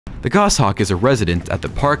The goshawk is a resident at the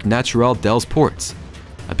Parc Naturel dels Ports.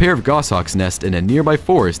 A pair of goshawks nest in a nearby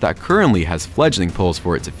forest that currently has fledgling poults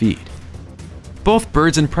for it to feed. Both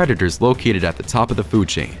birds and predators located at the top of the food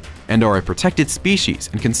chain and are a protected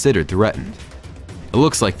species and considered threatened. It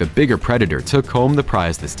looks like the bigger predator took home the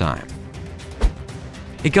prize this time.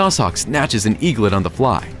 A goshawk snatches an eaglet on the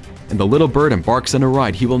fly, and the little bird embarks on a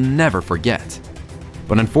ride he will never forget.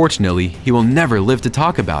 But unfortunately, he will never live to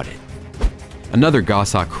talk about it. Another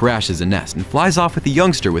goshawk crashes a nest and flies off with the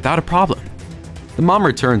youngster without a problem. The mom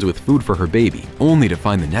returns with food for her baby, only to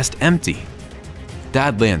find the nest empty.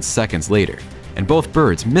 Dad lands seconds later, and both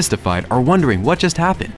birds, mystified, are wondering what just happened.